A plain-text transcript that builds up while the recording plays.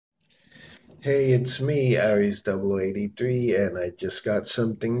Hey, it's me, Aries 083, and I just got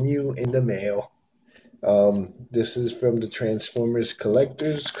something new in the mail. This is from the Transformers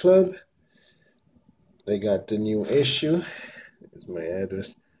Collectors Club. They got the new issue. Here's my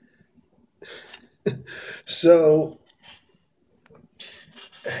address. So,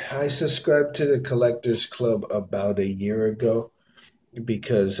 I subscribed to the Collectors Club about a year ago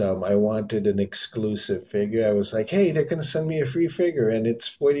because I wanted an exclusive figure. I was like, hey, they're going to send me a free figure, and it's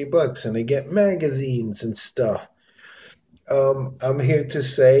 $40, and I get magazines and stuff. I'm here to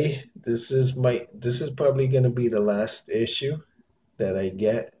say this is probably going to be the last issue that I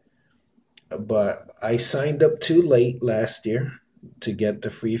get, but I signed up too late last year to get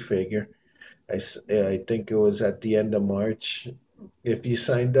the free figure. I think it was at the end of March. If you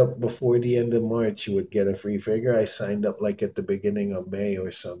signed up before the end of March, you would get a free figure. I signed up like at the beginning of May or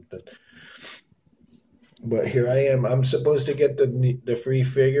something. But here I am. I'm supposed to get the free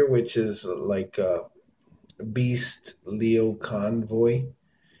figure, which is like a Beast Leo Convoy,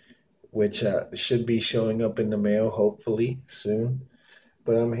 which should be showing up in the mail hopefully soon.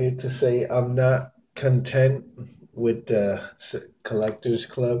 But I'm here to say I'm not content with the Collectors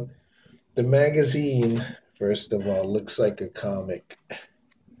Club. The magazine, first of all, looks like a comic. It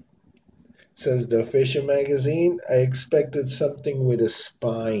says the official magazine. I expected something with a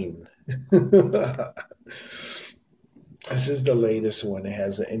spine. This is the latest one. It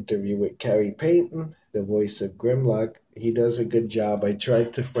has an interview with Carrie Payton, the voice of Grimlock. He does a good job. I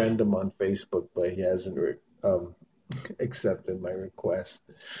tried to friend him on Facebook, but he hasn't accepted my request.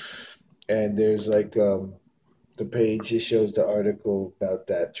 And there's like the page. It shows the article about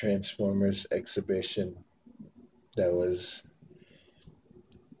that Transformers exhibition that was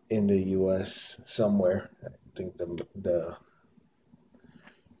in the U.S. somewhere. I think the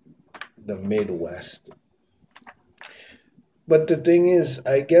Midwest. But the thing is,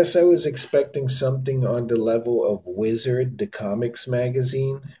 I guess I was expecting something on the level of Wizard, the comics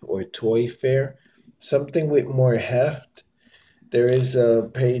magazine, or Toy Fair, something with more heft. There is a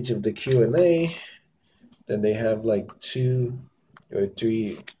page of the Q&A. Then they have like 2 or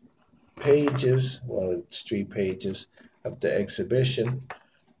 3 pages. Well, it's 3 pages of the exhibition.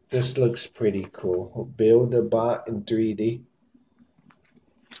 This looks pretty cool. Build a bot in 3D.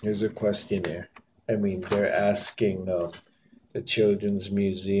 Here's a questionnaire. I mean, they're asking the Children's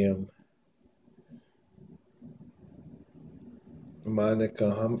Museum,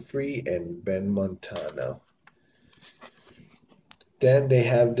 Monica Humphrey and Ben Montano. Then they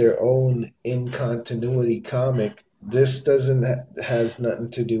have their own in continuity comic. This doesn't has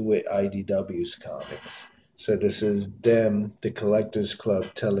nothing to do with IDW's comics. So this is them, the Collectors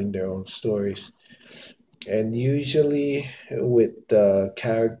Club, telling their own stories. And usually with the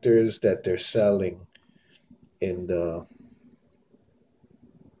characters that they're selling in the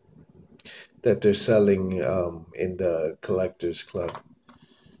in the Collectors Club.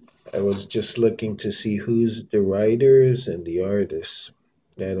 I was just looking to see who's the writers and the artists.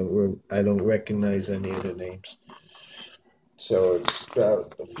 I don't recognize any of the names. So it's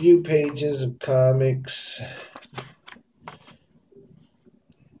about a few pages of comics.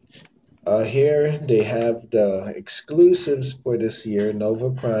 Here they have the exclusives for this year: Nova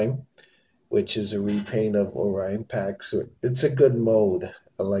Prime, which is a repaint of Orion Pax. So it's a good mode.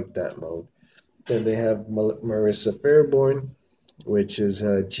 I like that mode. Then they have Marissa Fairborn, which is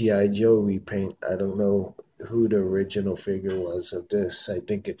a G.I. Joe repaint. I don't know who the original figure was of this. I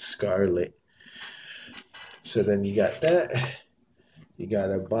think it's Scarlet. So then you got that. You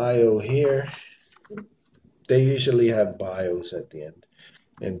got a bio here. They usually have bios at the end.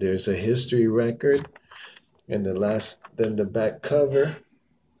 And there's a history record. And then the back cover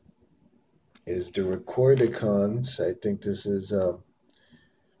is the Recordicons. I think this is a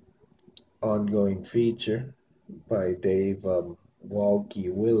ongoing feature by Walkie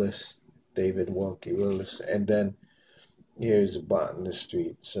Willis, David Walkie Willis. And then here's a bot in the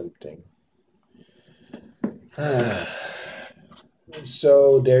street, something.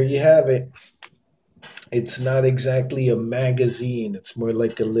 So there you have it. It's not exactly a magazine. It's more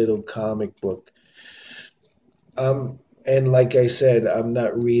like a little comic book. And like I said, I'm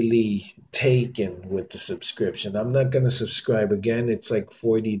not really taken with the subscription. I'm not going to subscribe again. It's like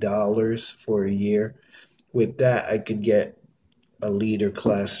 $40 for a year. With that, I could get a leader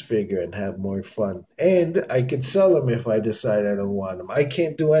class figure and have more fun. And I could sell them if I decide I don't want them. I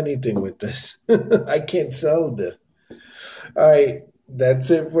can't do anything with this. I can't sell this. All right,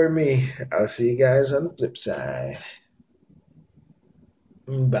 that's it for me. I'll see you guys on the flip side.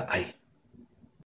 Bye.